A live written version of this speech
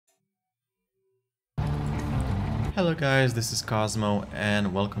Hello guys, this is Cosmo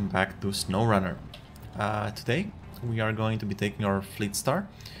and welcome back to SnowRunner. Today we are going to be taking our fleet star,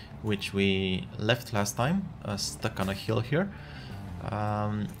 which we left last time, stuck on a hill here.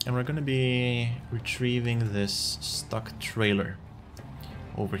 And we're going to be retrieving this stuck trailer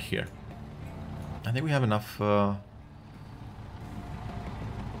over here. I think we have enough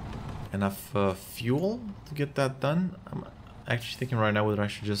fuel to get that done. I'm actually thinking right now whether I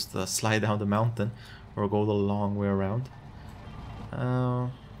should just slide down the mountain or go the long way around. I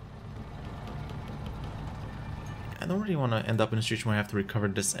don't really want to end up in a situation where I have to recover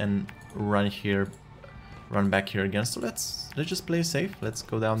this and run back here again. So let's just play safe. Let's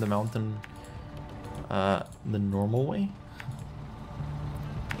go down the mountain the normal way.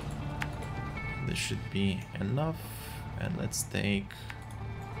 This should be enough. And let's take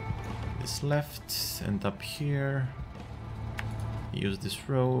this left, end up here. Use this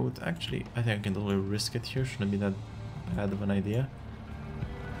road. Actually, I think I can totally risk it here. Shouldn't be that bad of an idea.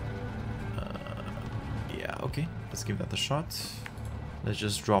 Yeah, okay. Let's give that a shot. Let's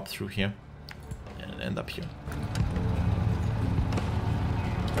just drop through here and end up here.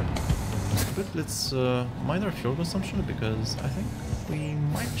 But let's mind our fuel consumption because I think we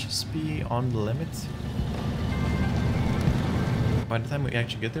might just be on the limit. By the time we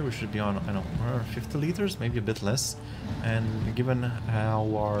actually get there, we should be on, I don't know, 50 liters, maybe a bit less. And given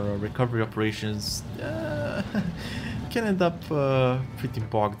how our recovery operations can end up pretty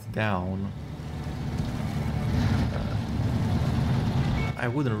bogged down, I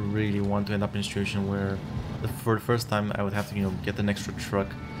wouldn't really want to end up in a situation where for the first time I would have to, get an extra truck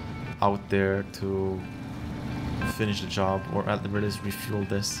out there to finish the job, or at the very least refuel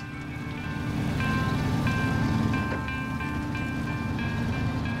this.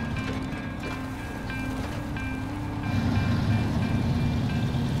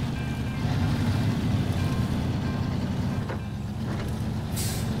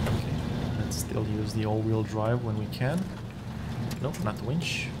 Use the all-wheel drive when we can. Nope, not the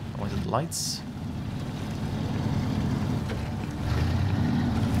winch. I wanted the lights.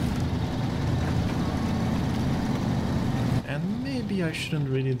 And maybe I shouldn't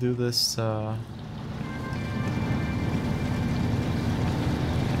really do this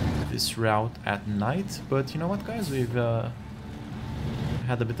this route at night, but you know what, guys? We've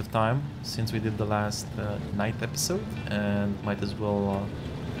had a bit of time since we did the last night episode, and might as well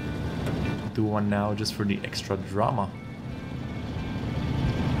do one now just for the extra drama.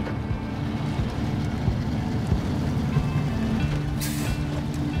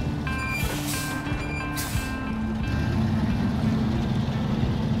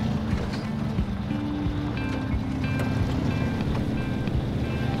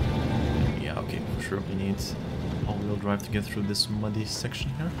 Yeah, okay, for sure we need all-wheel drive to get through this muddy section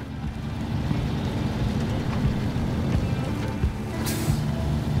here.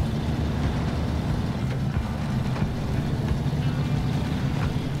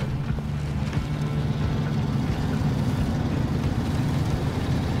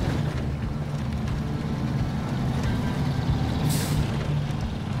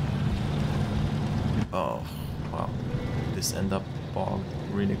 Oh, wow. This end up bogged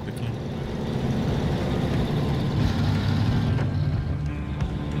really quickly.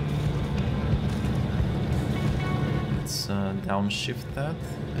 Let's downshift that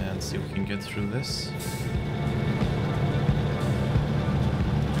and see if we can get through this.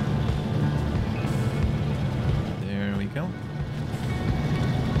 There we go.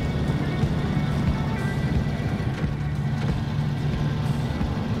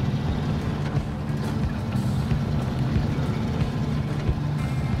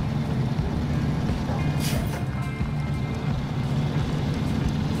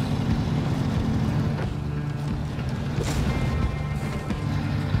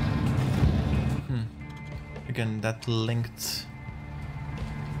 Again, that linked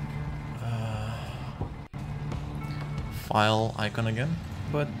file icon again,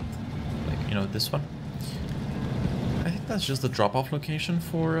 but like this one. I think that's just the drop-off location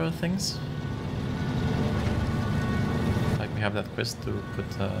for things. Like we have that quest to put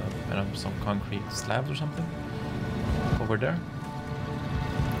some concrete slabs or something over there.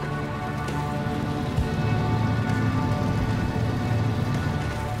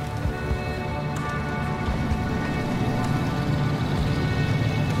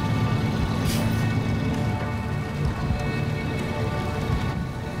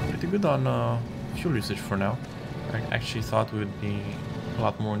 Good on fuel usage for now. I actually thought we would be a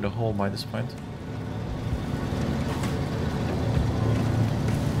lot more in the hole by this point.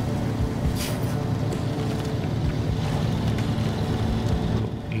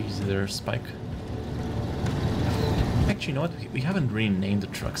 Easy there, Spike. Actually, you know what? We haven't really named the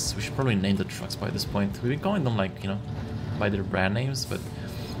trucks. We should probably name the trucks by this point. We've been calling them like, you know, by their brand names, but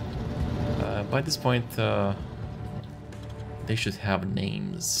by this point, they should have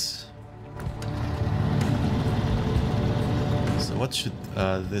names. So what should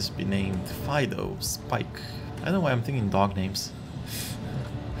this be named? Fido, Spike. I don't know why I'm thinking dog names.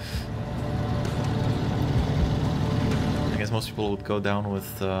 I guess most people would go down with,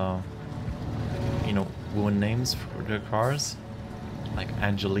 you know, woman names for their cars. Like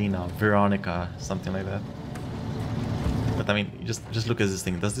Angelina, Veronica, something like that. But I mean, just look at this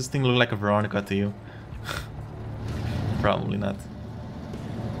thing. Does this thing look like a Veronica to you? Probably not.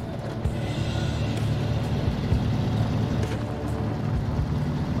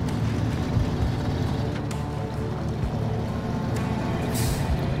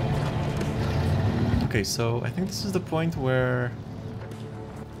 Okay, so I think this is the point where...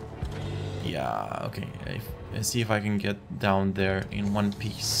 Yeah, okay. Let's see if I can get down there in one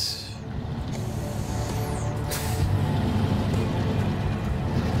piece.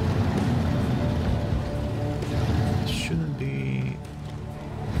 Shouldn't be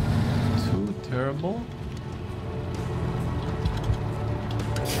too terrible.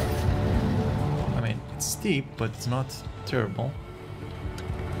 I mean, it's steep, but it's not terrible.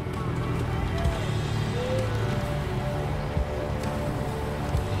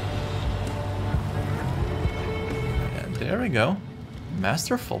 There we go.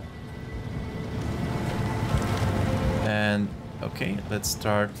 Masterful. And okay, let's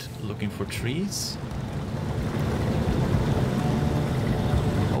start looking for trees.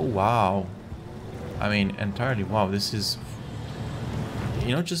 Oh wow. I mean, entirely wow, this is,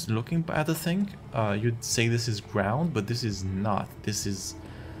 you know, just looking at the thing, you'd say this is ground, but this is not. This is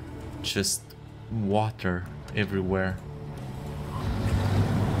just water everywhere.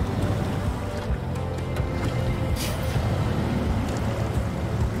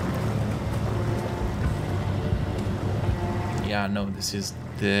 Yeah, no, this is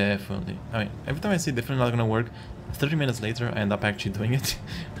definitely... I mean, every time I say definitely not gonna work, 30 minutes later I end up actually doing it.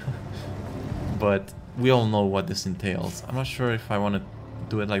 But we all know what this entails. I'm not sure if I want to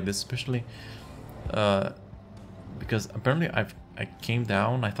do it like this, especially because apparently I came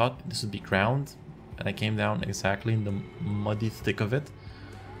down, I thought this would be ground, and I came down exactly in the muddy thick of it.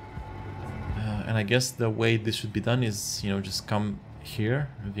 And I guess the way this should be done is, you know, just come here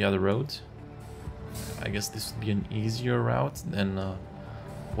via the road. I guess this would be an easier route than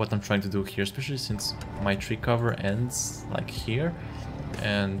what I'm trying to do here, especially since my tree cover ends like here,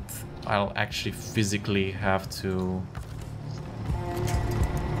 and I'll actually physically have to...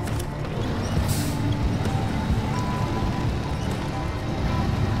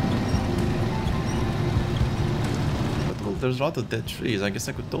 But well, there's a lot of dead trees. I guess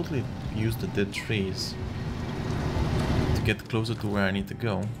I could totally use the dead trees to get closer to where I need to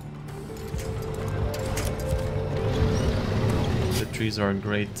go. The trees are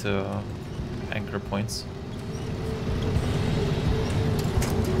great anchor points.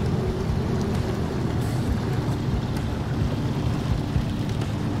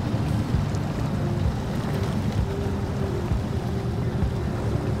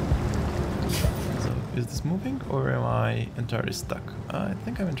 So, is this moving or am I entirely stuck? I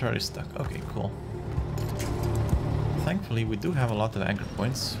think I'm entirely stuck. Okay, cool. Thankfully, we do have a lot of anchor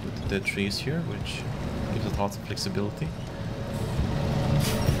points with the trees here, which gives us lots of flexibility.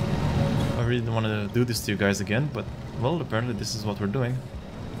 I really don't want to do this to you guys again, but well, apparently this is what we're doing.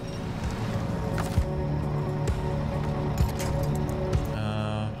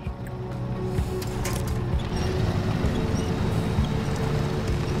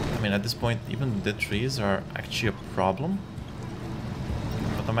 I mean, at this point, even the dead trees are actually a problem.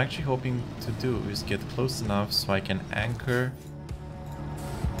 What I'm actually hoping to do is get close enough so I can anchor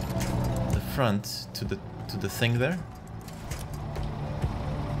the front to the thing there.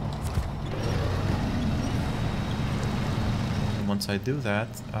 Once I do that,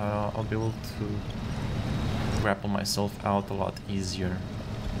 I'll be able to grapple myself out a lot easier.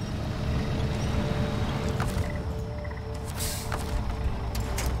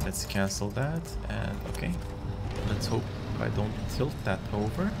 Let's cancel that, and okay. Let's hope I don't tilt that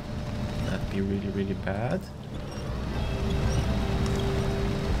over. That'd be really, really bad.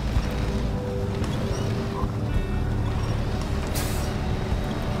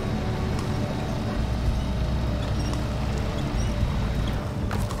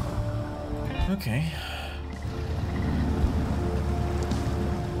 Okay.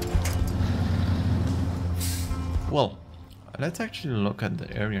 Well, let's actually look at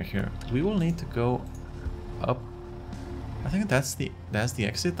the area here. We will need to go up. I think that's the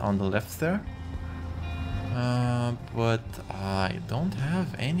exit on the left there. But I don't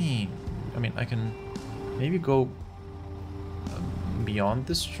have any... I mean, I can maybe go beyond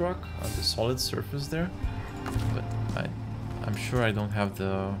this truck on the solid surface there, but I'm sure I don't have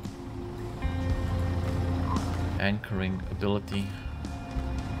the anchoring ability.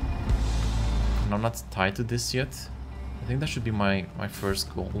 And I'm not tied to this yet. I think that should be my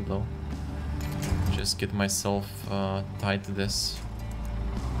first goal though. Just get myself tied to this.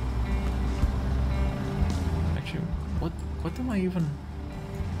 Actually, what am I even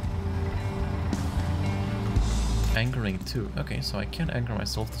anchoring to? Okay, so I can anchor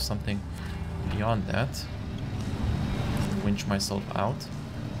myself to something beyond that. Winch myself out.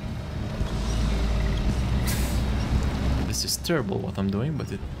 This is terrible what I'm doing,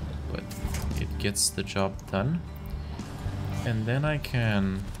 but it gets the job done. And then I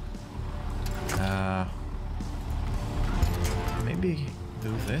can maybe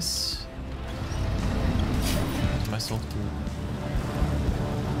do this. Use myself to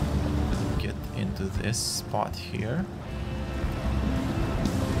get into this spot here.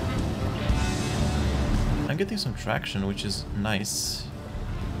 I'm getting some traction, which is nice.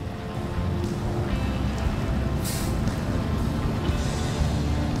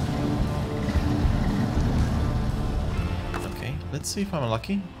 Okay, let's see if I'm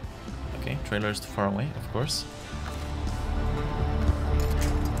lucky. Okay, trailer is too far away, of course.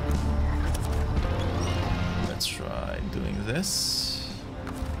 Let's try doing this.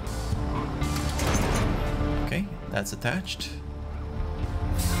 Okay, that's attached.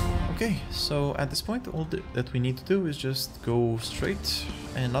 Okay, so at this point all that we need to do is just go straight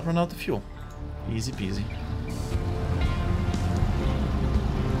and not run out of fuel. Easy peasy.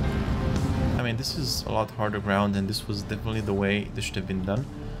 I mean, this is a lot harder ground, and this was definitely the way this should have been done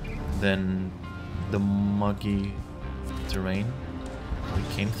than the muggy terrain we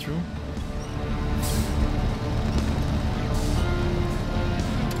came through.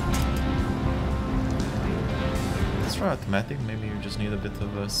 Let's try automatic. Maybe you just need a bit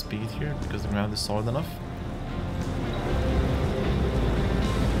of speed here because the ground is solid enough.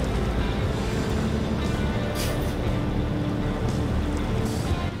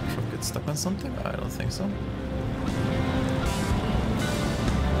 Truck gets stuck on something? I don't think so.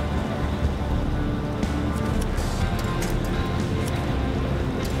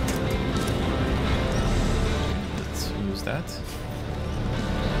 That.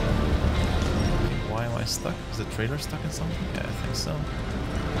 Why am I stuck? Is the trailer stuck in something? Yeah, I think so.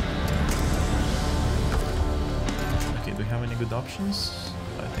 Okay, do we have any good options?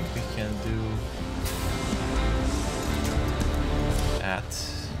 I think we can do that.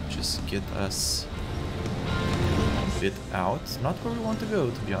 Just get us a bit out. Not where we want to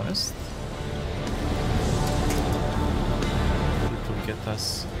go, to be honest. It will get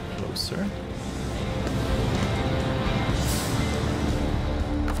us closer.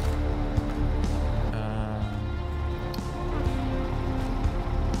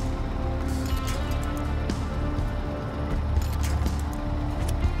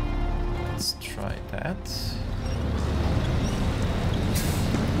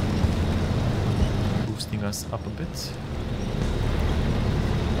 Boosting us up a bit.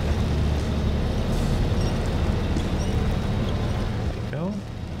 There we go.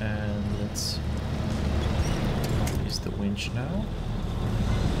 And let's use the winch now.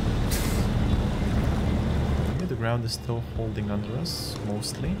 Okay, the ground is still holding under us,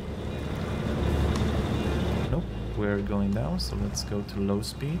 mostly. Nope, we're going down, so let's go to low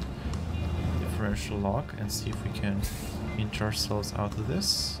speed. Differential lock and see if we can inch ourselves out of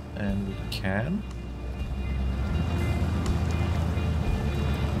this, and we can.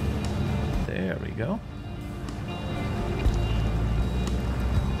 There we go.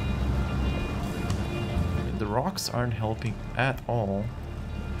 The rocks aren't helping at all.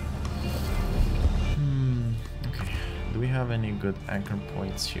 Okay, do we have any good anchor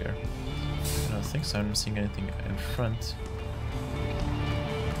points here? I don't think so. I'm not seeing anything in front.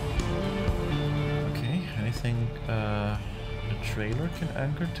 Anything a trailer can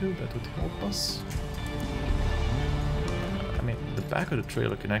anchor to that would help us? I mean, the back of the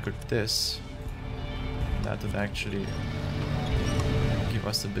trailer can anchor to this. That would actually give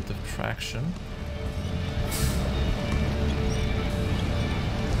us a bit of traction.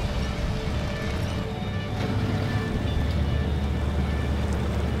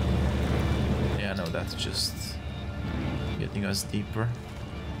 Yeah, no, that's just getting us deeper.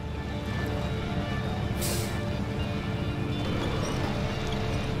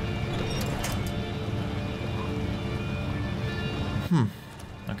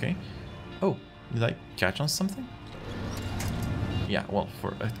 Okay. Oh, did I catch on something? Yeah, well,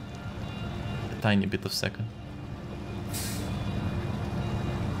 for a tiny bit of second.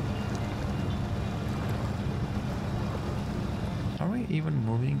 Are we even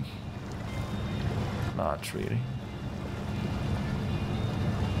moving? Not really.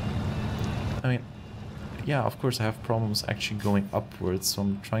 I mean, yeah, of course I have problems actually going upwards, so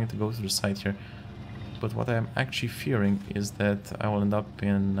I'm trying to go to the side here. But what I'm actually fearing is that I will end up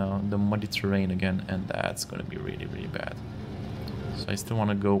in the muddy terrain again, and that's gonna be really, really bad. So I still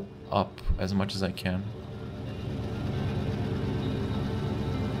want to go up as much as I can.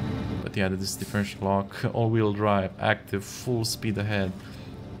 But yeah, this differential lock, all-wheel drive, active, full speed ahead.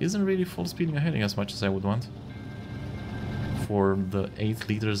 Isn't really full speeding ahead as much as I would want. For the 8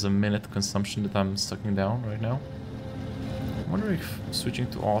 liters a minute consumption that I'm sucking down right now. I wonder if switching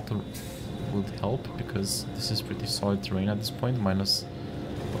to auto would help, because this is pretty solid terrain at this point, minus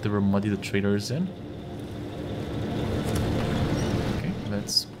whatever muddy the trailer is in. Okay,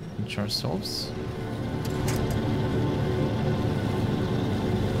 let's pinch ourselves.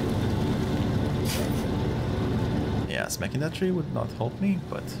 Yeah, smacking that tree would not help me,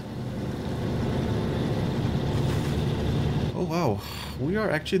 but... Oh wow, we are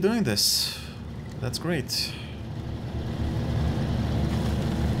actually doing this. That's great.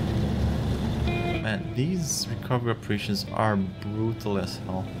 Man, these recovery operations are brutal as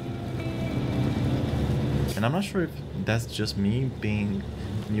hell. And I'm not sure if that's just me being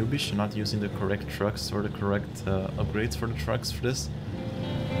noobish and not using the correct trucks or the correct upgrades for the trucks for this.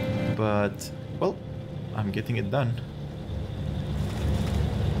 But, well, I'm getting it done.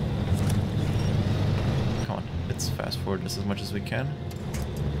 Come on, let's fast forward this as much as we can.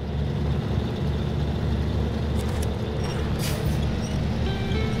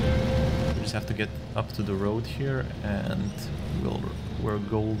 Have to get up to the road here, and we're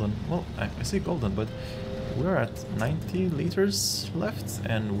golden. Well, I say golden, but we're at 90 liters left,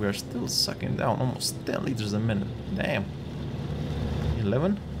 and we're still sucking down almost 10 liters a minute. Damn.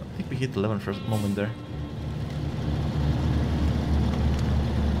 11? I think we hit 11 for a moment there.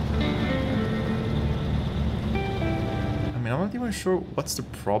 I mean, I'm not even sure what's the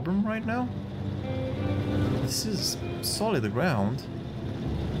problem right now. This is solid ground.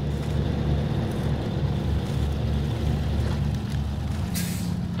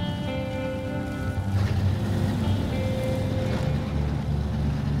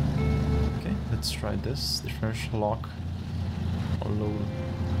 Let's try this differential lock. Although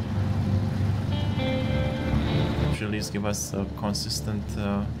should at least give us a consistent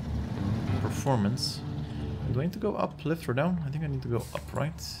performance. Do I need to go up, left, or down? I think I need to go up,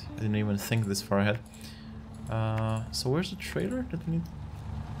 right? I didn't even think this far ahead. So where's the trailer that we need?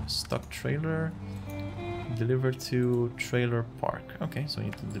 Stock trailer. Deliver to trailer park. Okay, so I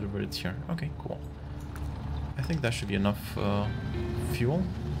need to deliver it here. Okay, cool. I think that should be enough fuel.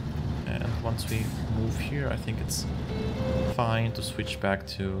 And once we move here, I think it's fine to switch back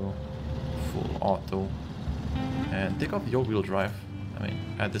to full auto and take off the all-wheel drive. I mean,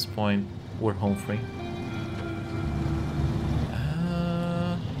 at this point, we're home free.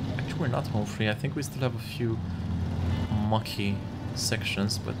 Actually, we're not home free. I think we still have a few mucky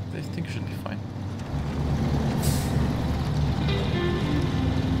sections, but I think it should be fine.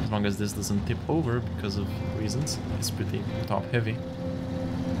 As long as this doesn't tip over because of reasons. It's pretty top heavy.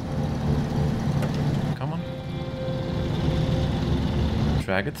 Come on.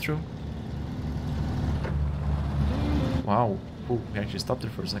 Drag it through. Wow. Ooh, we actually stopped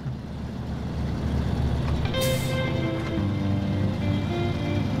it for a second.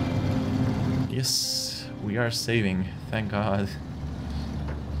 Yes, we are saving. Thank God.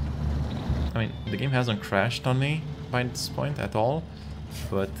 I mean, the game hasn't crashed on me by this point at all,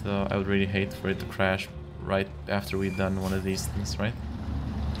 but I would really hate for it to crash right after we've done one of these things, right?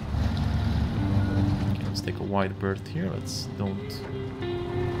 Okay, let's take a wide berth here. Let's don't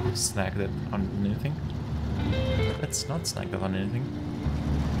snag that on anything. Let's not snag that on anything.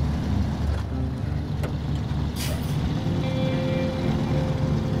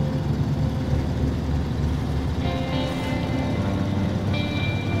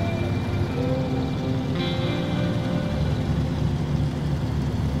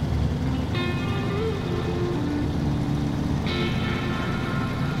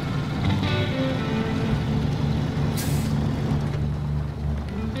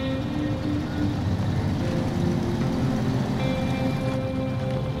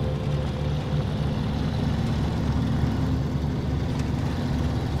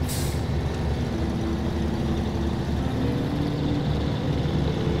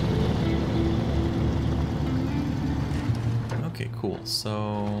 Cool,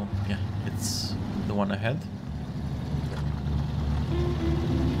 so yeah, it's the one ahead.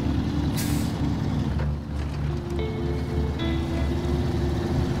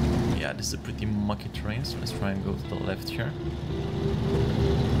 this is a pretty mucky terrain, so let's try and go to the left here.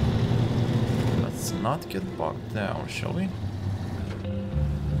 Let's not get bogged down, shall we?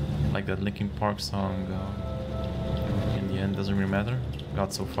 Like that Linkin Park song, in the end doesn't really matter.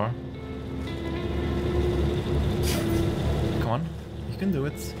 Got so far. Come on, you can do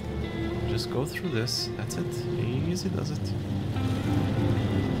it. Just go through this, that's it. Easy does it.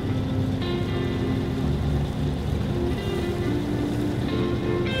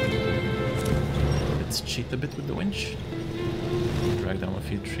 Let's cheat a bit with the winch. Drag down a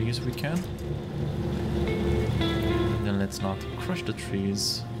few trees if we can. And then let's not crush the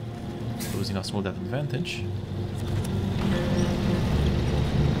trees, losing us all that advantage.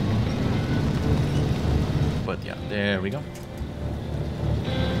 But yeah, there we go.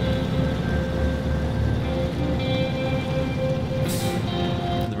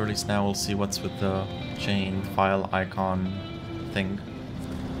 At the very least now we'll see what's with the chained file icon thing.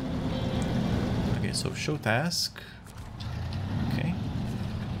 Okay, so show task. Okay.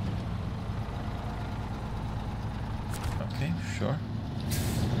 Okay, sure.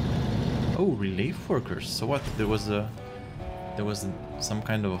 Oh, relief workers. So what? There was some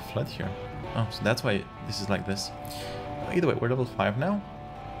kind of a flood here. Oh, so that's why this is like this. Either way, we're level 5 now.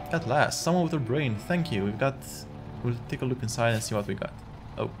 At last, someone with a brain. Thank you. We'll take a look inside and see what we got.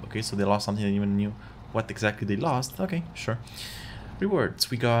 Oh, okay, so they lost something they even knew what exactly they lost. Okay, sure. Rewards.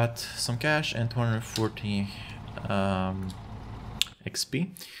 We got some cash and 240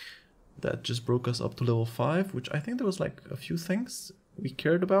 XP. That just broke us up to level 5, which I think there was like a few things we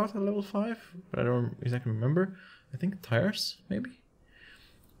cared about at level 5, but I don't exactly remember. I think tires, maybe?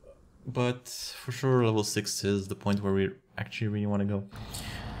 But for sure level 6 is the point where we actually really want to go.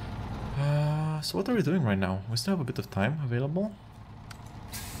 So what are we doing right now? We still have a bit of time available.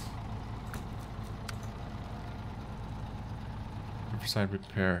 Riverside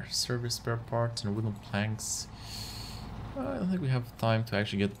repair, service spare parts and wooden planks. I don't think we have time to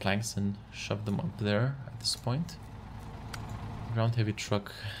actually get planks and shove them up there at this point. Ground heavy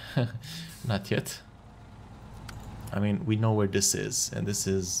truck, not yet. I mean, we know where this is, and this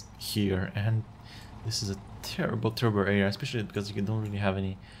is here, and this is a terrible area, especially because you don't really have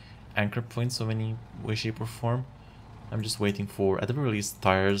any anchor points of any way, shape, or form. I'm just waiting for, at the very least,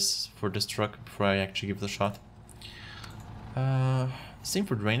 tires for this truck before I actually give it a shot. Same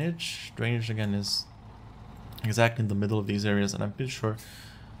for drainage. Drainage, again, is exactly in the middle of these areas, and I'm pretty sure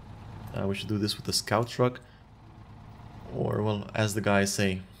we should do this with a scout truck. Or, well, as the guys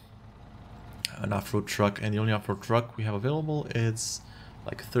say, an off-road truck, and the only off-road truck we have available is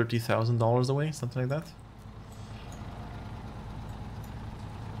like $30,000 away, something like that.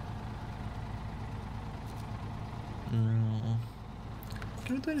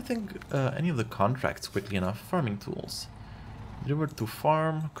 Can we do anything, any of the contracts quickly enough? Farming tools. Deliver to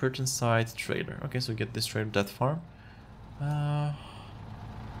farm, curtain side, trader. Okay, so we get this trader, that farm.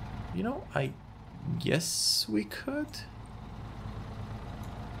 You know, I guess we could.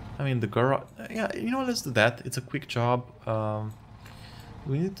 I mean, the garage... yeah, you know, let's do that. It's a quick job. Do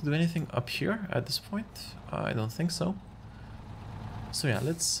we need to do anything up here at this point? I don't think so. So yeah,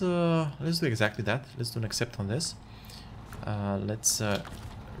 let's do exactly that. Let's do an accept on this. Let's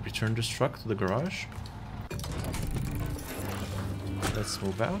return this truck to the garage. Let's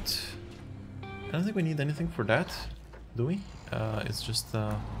move out. I don't think we need anything for that, do we? It's just...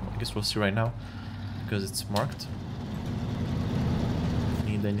 I guess we'll see right now, because it's marked.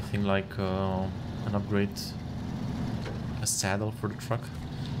 Need anything like an upgrade, a saddle for the truck,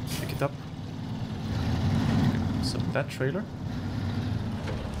 pick it up. So that trailer.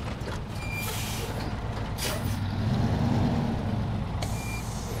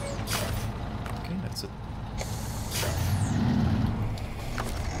 Okay, that's it.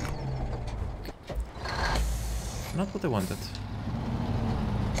 Not what I wanted.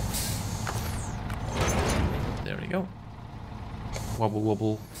 There we go. Wobble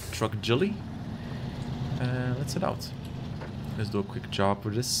wobble truck jelly. Let's head out. Let's do a quick job for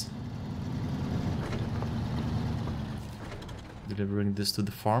this. Delivering this to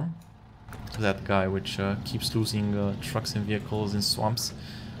the farm. To that guy which keeps losing trucks and vehicles in swamps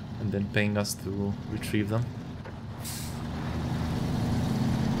and then paying us to retrieve them.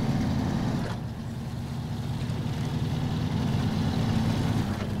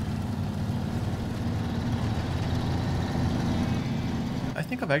 I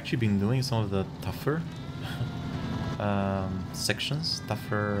think I've actually been doing some of the tougher sections,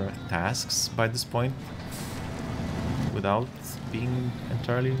 tougher tasks by this point, without being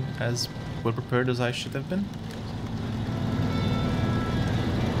entirely as well prepared as I should have been.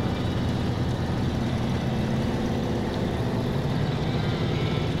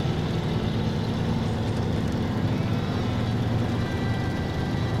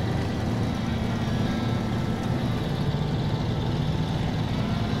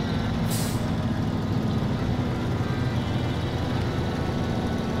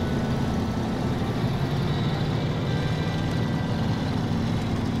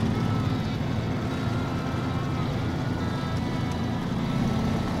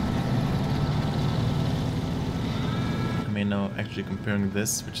 know, actually comparing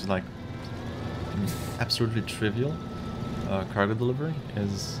this, which is like absolutely trivial cargo delivery,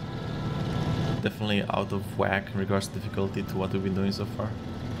 is definitely out of whack in regards to difficulty to what we've been doing so far.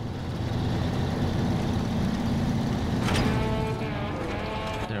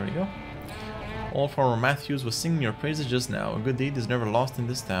 There we go. All Farmer Matthews was singing your praises just now. A good deed is never lost in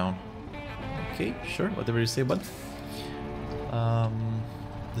this town. Okay, sure, whatever you say, bud.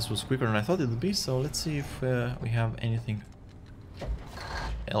 This was quicker than I thought it would be, so let's see if we have anything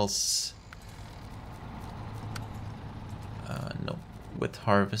else. No. With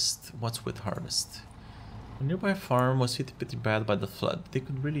harvest. What's with harvest? A nearby farm was hit pretty bad by the flood. They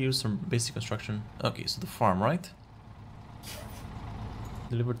could really use some basic construction. Okay, so the farm, right?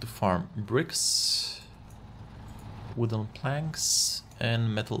 Delivered to farm. Bricks, wooden planks,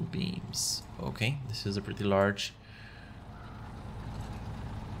 and metal beams. Okay, this is a pretty large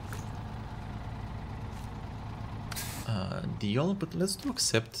deal, but let's do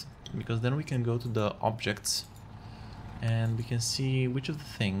accept, because then we can go to the objects and we can see which of the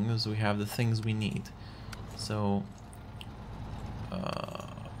things we have the things we need. So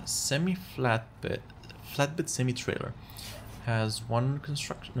flatbed semi-trailer has one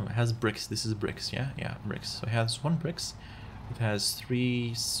construction, no, it has bricks. This is bricks, yeah, bricks. So it has 1 bricks. It has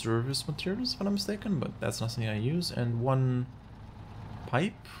 3 service materials, if I'm not mistaken, but that's not something I use, and 1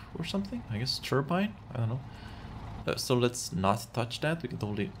 pipe or something, I guess turbine, I don't know. So let's not touch that. We can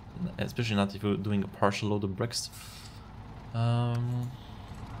totally, especially not if you're doing a partial load of bricks. And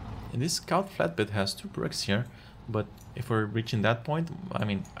this scout flatbed has 2 bricks here, but if we're reaching that point, I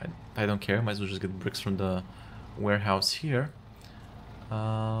mean, I don't care. Might as well just get bricks from the warehouse here.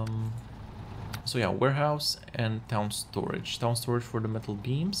 So yeah, warehouse and town storage. Town storage for the metal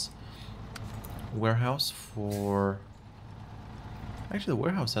beams. Warehouse for... Actually, the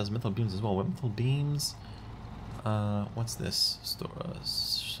warehouse has metal beams as well. Metal beams. What's this?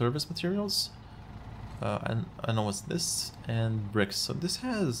 Service materials. And I know what's this, and bricks. So this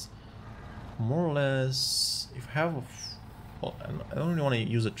has more or less. If I have, well, I don't really want to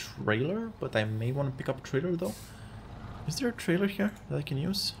use a trailer, but I may want to pick up a trailer though. Is there a trailer here that I can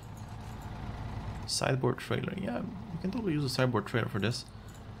use? Sideboard trailer. Yeah, we can totally use a sideboard trailer for this.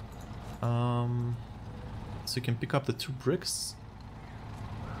 So you can pick up the 2 bricks.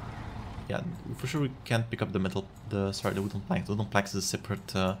 Yeah, for sure we can't pick up the metal. The wooden planks. The wooden planks is a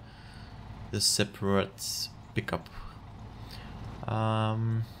separate pickup.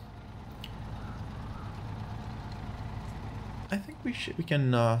 I think we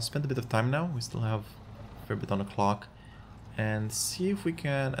can spend a bit of time now. We still have a fair bit on the clock, and see if we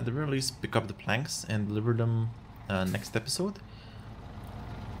can at the very least pick up the planks and deliver them next episode.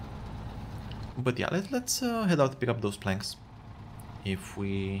 But yeah, let's head out to pick up those planks. If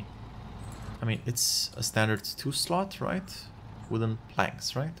we, I mean, it's a standard 2 slot, right? Wooden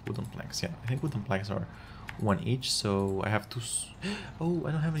planks, right? Wooden planks, yeah. I think wooden planks are 1 each, so I have 2. Oh,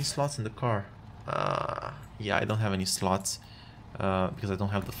 I don't have any slots in the car. Yeah, I don't have any slots because I don't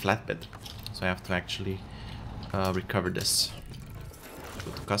have the flatbed. So I have to actually recover this.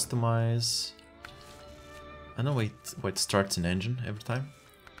 Go to customize. I know why it starts an engine every time.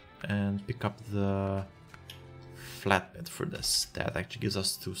 And pick up the flatbed for this. That actually gives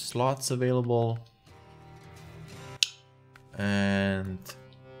us 2 slots available. And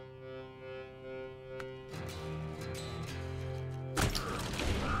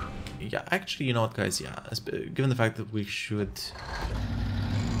yeah, actually, you know what, guys, yeah, given the fact that we should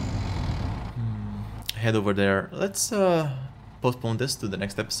head over there, let's postpone this to the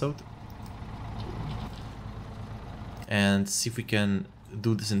next episode and see if we can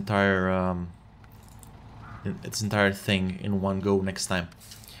do this entire thing in one go next time.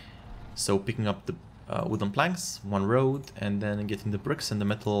 So picking up the wooden planks, 1 road, and then getting the bricks and the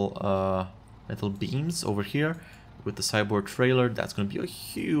metal beams over here with the sideboard trailer. That's going to be a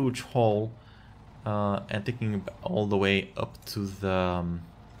huge haul, and taking it all the way up to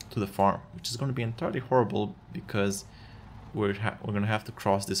the farm, which is going to be entirely horrible because we're going to have to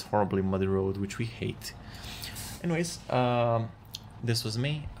cross this horribly muddy road, which we hate. Anyways, this was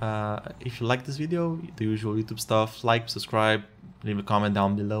me. If you like this video, the usual YouTube stuff, like, subscribe, leave a comment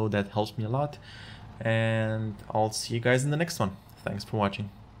down below. That helps me a lot. And I'll see you guys in the next one. Thanks for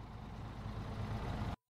watching.